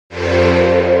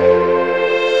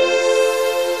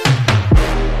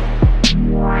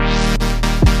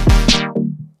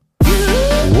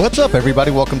What's up,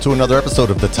 everybody? Welcome to another episode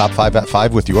of the Top 5 at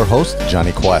 5 with your host,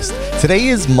 Johnny Quest. Today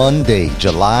is Monday,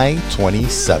 July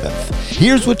 27th.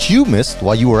 Here's what you missed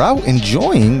while you were out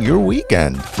enjoying your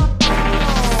weekend.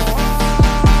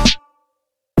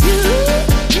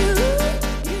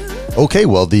 Okay,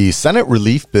 well, the Senate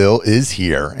relief bill is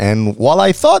here, and while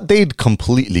I thought they'd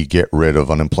completely get rid of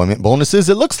unemployment bonuses,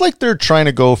 it looks like they're trying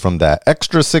to go from that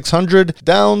extra $600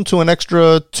 down to an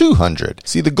extra $200.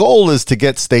 See, the goal is to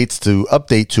get states to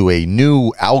update to a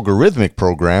new algorithmic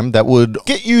program that would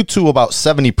get you to about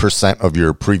 70% of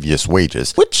your previous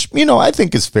wages, which, I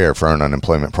think is fair for an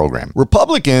unemployment program.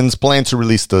 Republicans plan to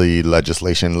release the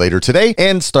legislation later today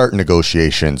and start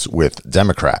negotiations with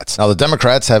Democrats. Now, the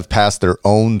Democrats have passed their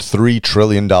own $3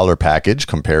 trillion package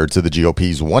compared to the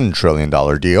GOP's $1 trillion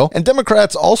deal. And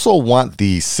Democrats also want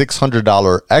the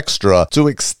 $600 extra to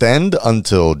extend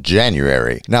until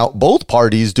January. Now, both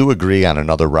parties do agree on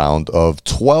another round of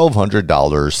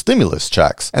 $1,200 stimulus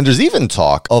checks. And there's even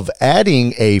talk of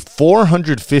adding a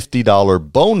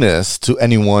 $450 bonus to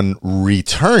anyone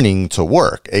returning to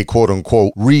work, a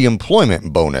quote-unquote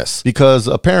re-employment bonus, because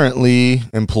apparently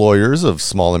employers of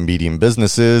small and medium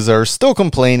businesses are still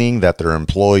complaining that their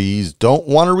employees don't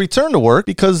want to return to work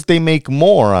because they make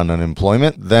more on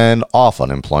unemployment than off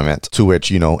unemployment. To which,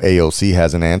 AOC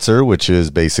has an answer, which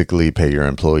is basically pay your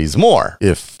employees more.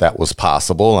 If that was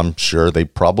possible, I'm sure they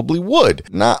probably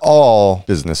would. Not all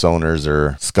business owners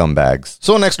are scumbags.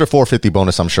 So an extra $450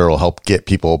 bonus, I'm sure, will help get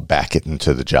people back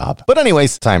into the job. But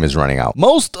anyways, time is running out.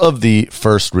 Most of the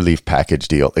first relief package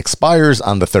deal expires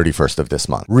on the 31st of this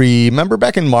month. Remember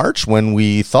back in March when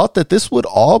we thought that this would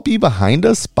all be behind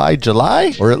us by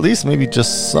July? Or at least maybe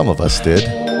just some of us did.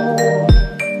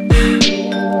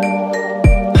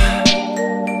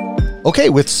 Okay,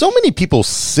 with so many people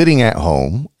sitting at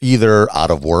home, either out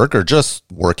of work or just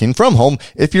working from home,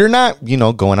 if you're not,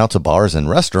 going out to bars and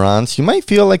restaurants, you might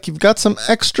feel like you've got some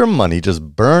extra money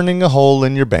just burning a hole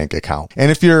in your bank account.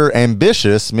 And if you're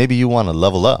ambitious, maybe you want to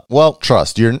level up. Well,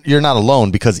 trust, you're not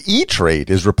alone, because E-Trade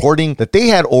is reporting that they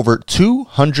had over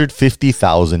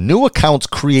 250,000 new accounts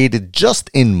created just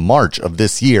in March of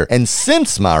this year. And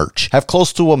since March, have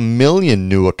close to 1 million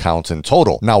new accounts in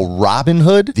total. Now,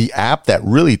 Robinhood, the app that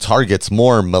really targets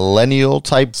more millennial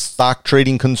type stock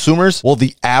trading consumers, well,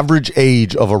 the average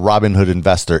age of a Robinhood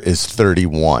investor is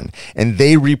 31, and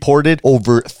they reported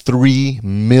over 3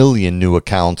 million new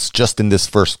accounts just in this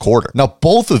first quarter. Now,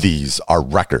 both of these are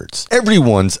records.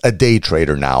 Everyone's a day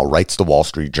trader now, writes the Wall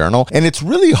Street Journal, and it's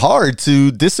really hard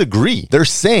to disagree. They're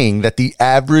saying that the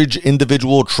average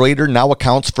individual trader now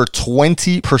accounts for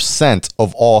 20%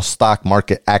 of all stock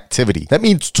market activity. That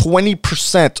means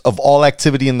 20% of all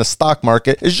activity in the stock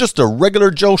market is just a regular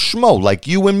Joe Schmo like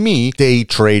you and me day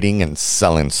trading and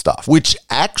selling stuff, which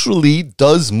actually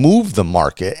does move the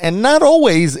market, and not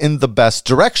always in the best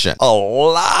direction. A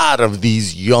lot of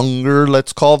these younger,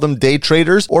 let's call them day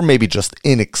traders, or maybe just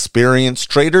inexperienced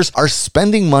traders, are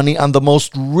spending money on the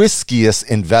most riskiest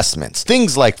investments.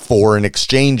 Things like foreign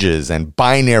exchanges and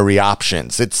binary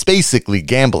options. It's basically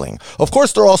gambling. Of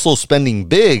course, they're also spending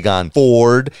big on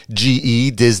Ford,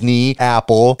 GE, Disney,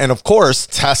 Apple, and of course,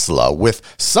 Tesla, with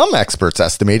some experts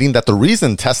estimating that the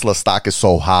reason Tesla stock is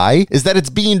so high is that it's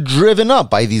being driven up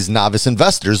by these novice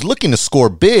investors looking to score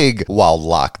big while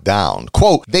locked down.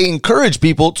 Quote, they encourage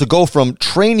people to go from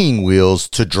training wheels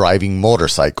to driving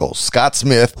motorcycles. Scott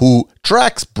Smith, who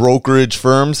tracks brokerage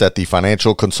firms at the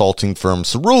financial consulting firm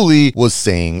Cerulli, was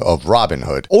saying of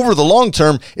Robinhood. Over the long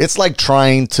term, it's like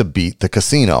trying to beat the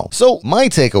casino. So my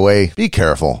takeaway, be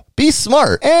careful. Be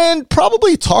smart, and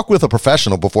probably talk with a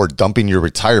professional before dumping your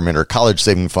retirement or college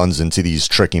saving funds into these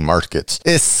tricky markets,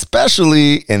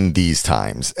 especially in these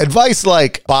times. Advice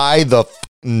like buy the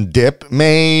dip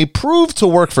may prove to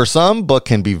work for some, but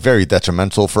can be very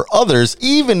detrimental for others,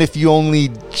 even if you only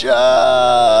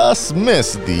just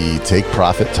miss the take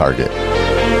profit target.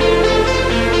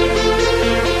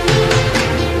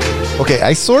 Okay,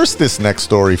 I sourced this next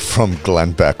story from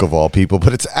Glenn Beck, of all people,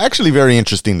 but it's actually very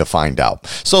interesting to find out.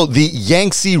 So the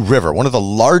Yangtze River, one of the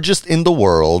largest in the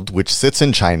world, which sits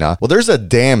in China, well, there's a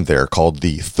dam there called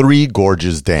the Three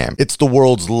Gorges Dam. It's the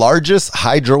world's largest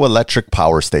hydroelectric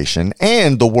power station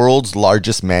and the world's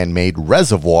largest man-made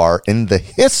reservoir in the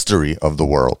history of the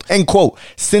world. And quote,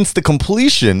 since the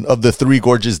completion of the Three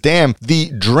Gorges Dam,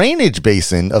 the drainage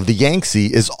basin of the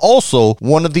Yangtze is also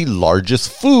one of the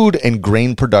largest food and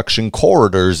grain production grain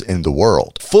corridors in the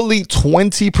world. Fully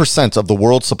 20% of the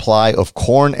world's supply of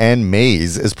corn and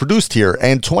maize is produced here,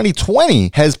 and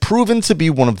 2020 has proven to be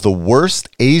one of the worst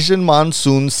Asian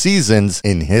monsoon seasons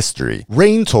in history.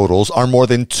 Rain totals are more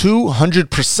than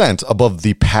 200% above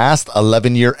the past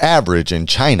 11-year average in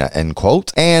China, end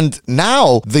quote. And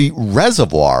now the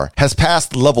reservoir has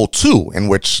passed level 2, in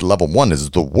which level 1 is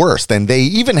the worst, and they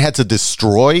even had to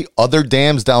destroy other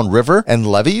dams downriver and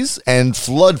levees and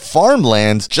flood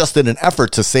farmlands just in an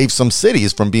effort to save some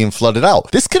cities from being flooded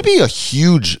out. This could be a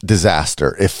huge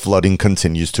disaster if flooding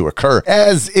continues to occur,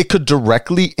 as it could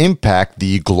directly impact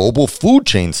the global food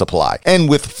chain supply. And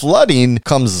with flooding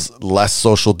comes less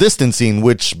social distancing,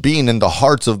 which, being in the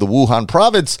heart of the Wuhan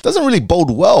province, doesn't really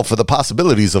bode well for the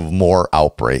possibilities of more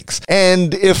outbreaks.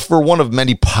 And if for one of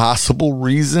many possible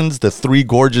reasons the Three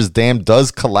Gorges Dam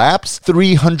does collapse,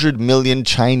 300 million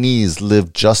Chinese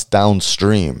live just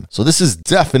downstream. So this is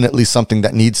definitely something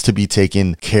that needs to be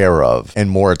taken care of and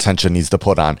more attention needs to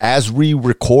put on. As we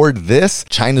record this,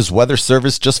 China's weather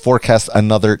service just forecast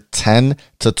another 10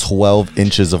 to 12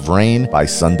 inches of rain by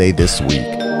Sunday this week.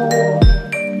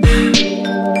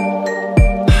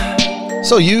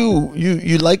 So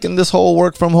you liking this whole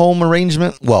work from home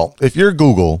arrangement? Well, if you're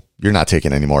Google, you're not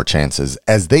taking any more chances,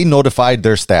 as they notified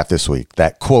their staff this week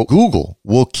that, quote, Google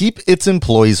will keep its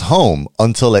employees home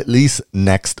until at least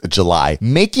next July,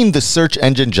 making the search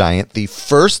engine giant the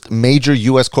first major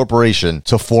U.S. corporation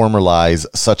to formalize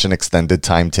such an extended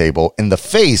timetable in the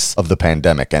face of the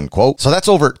pandemic, end quote. So that's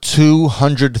over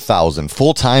 200,000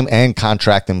 full-time and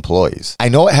contract employees. I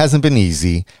know it hasn't been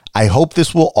easy. I hope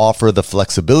this will offer the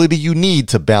flexibility you need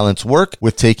to balance work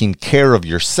with taking care of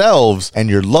yourselves and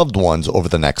your loved ones over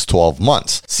the next 12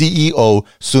 months, CEO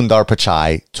Sundar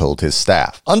Pichai told his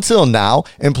staff. Until now,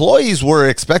 employees were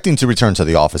expecting to return to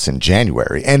the office in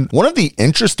January, and one of the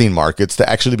interesting markets to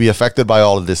actually be affected by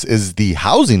all of this is the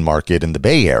housing market in the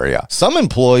Bay Area. Some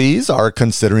employees are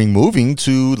considering moving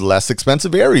to less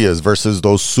expensive areas versus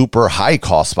those super high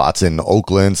cost spots in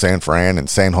Oakland, San Fran, and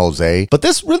San Jose, but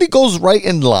this really goes right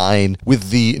in line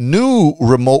with the new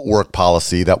remote work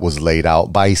policy that was laid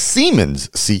out by Siemens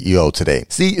CEO today.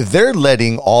 See, they're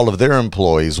letting all of their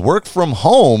employees work from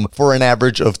home for an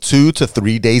average of 2 to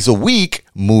 3 days a week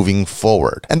moving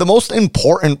forward. And the most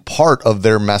important part of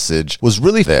their message was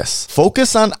really this: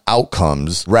 focus on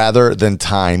outcomes rather than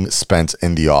time spent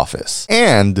in the office,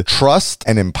 and trust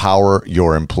and empower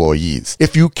your employees.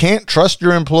 If you can't trust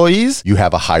your employees, you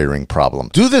have a hiring problem.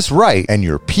 Do this right, and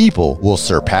your people will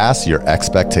surpass your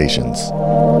expectations.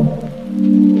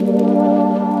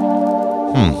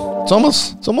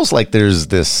 It's almost like there's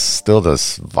this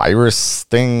virus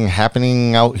thing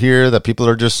happening out here that people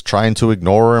are just trying to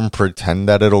ignore and pretend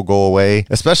that it'll go away,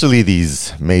 especially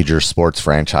these major sports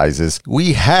franchises.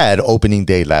 We had opening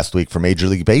day last week for Major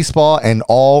League Baseball, and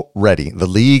already the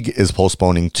league is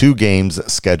postponing 2 games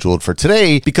scheduled for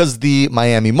today because the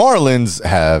Miami Marlins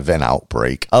have an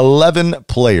outbreak. 11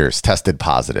 players tested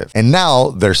positive, and now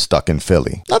they're stuck in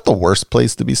Philly. Not the worst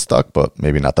place to be stuck, but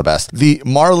maybe not the best. The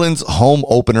Marlins home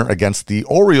opener against the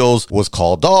Orioles was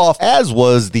called off, as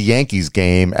was the Yankees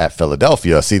game at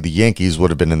Philadelphia. See, the Yankees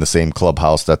would have been in the same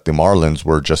clubhouse that the Marlins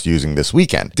were just using this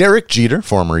weekend. Derek Jeter,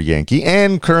 former Yankee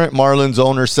and current Marlins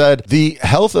owner, said, "The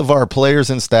health of our players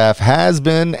and staff has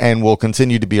been and will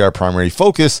continue to be our primary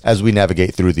focus as we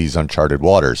navigate through these uncharted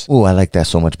waters." Ooh, I like that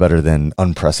so much better than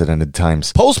unprecedented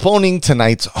times. Postponing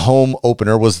tonight's home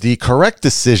opener was the correct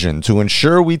decision to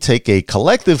ensure we take a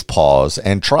collective pause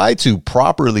and try to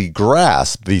properly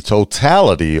grasp the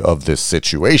totality of this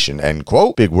situation, end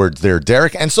quote. Big words there,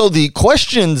 Derek. And so the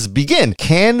questions begin.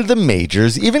 Can the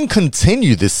majors even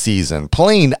continue this season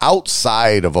playing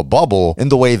outside of a bubble in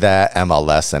the way that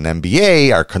MLS and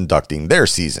NBA are conducting their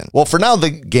season? Well, for now,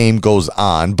 the game goes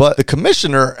on, but the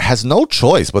commissioner has no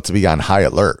choice but to be on high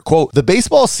alert. Quote, "The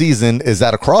baseball season is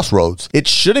at a crossroads. It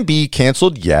shouldn't be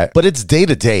canceled yet, but it's day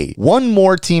to day. One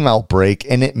more team outbreak,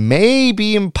 and it may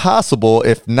be impossible,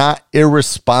 if not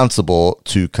irresponsible,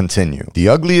 to continue." The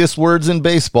ugliest words in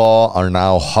baseball are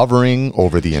now hovering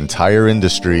over the entire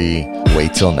industry.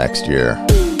 Wait till next year.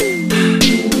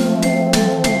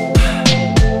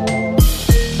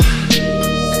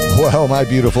 Well, my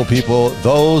beautiful people,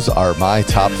 those are my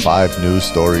top 5 news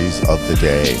stories of the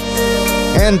day.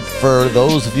 And for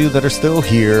those of you that are still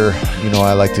here,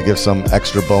 I like to give some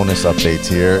extra bonus updates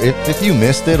here. If you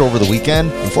missed it over the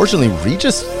weekend, unfortunately,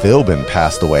 Regis Philbin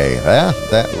passed away.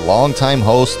 That longtime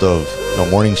host of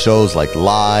morning shows like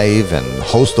Live and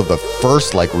host of the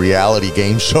first reality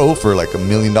game show for $1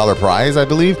 million prize, I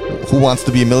believe. Who Wants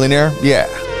to Be a Millionaire? Yeah.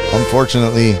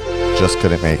 unfortunately, just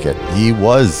couldn't make it. He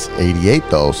was 88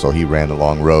 though, so he ran a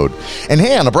long road. And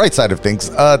hey, on the bright side of things,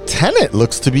 Tenet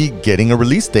looks to be getting a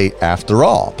release date after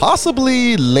all.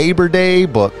 Possibly Labor Day,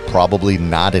 but probably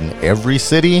not in every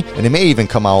city. And it may even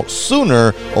come out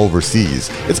sooner overseas.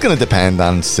 It's going to depend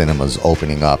on cinemas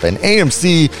opening up. And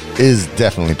AMC is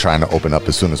definitely trying to open up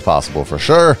as soon as possible for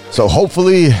sure. So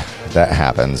hopefully that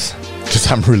happens. Just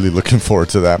I'm really looking forward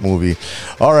to that movie.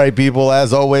 All right, people,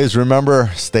 as always, remember,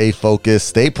 stay focused,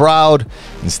 stay proud,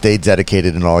 and stay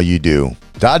dedicated in all you do.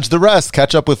 Dodge the rest.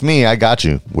 Catch up with me. I got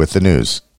you with the news.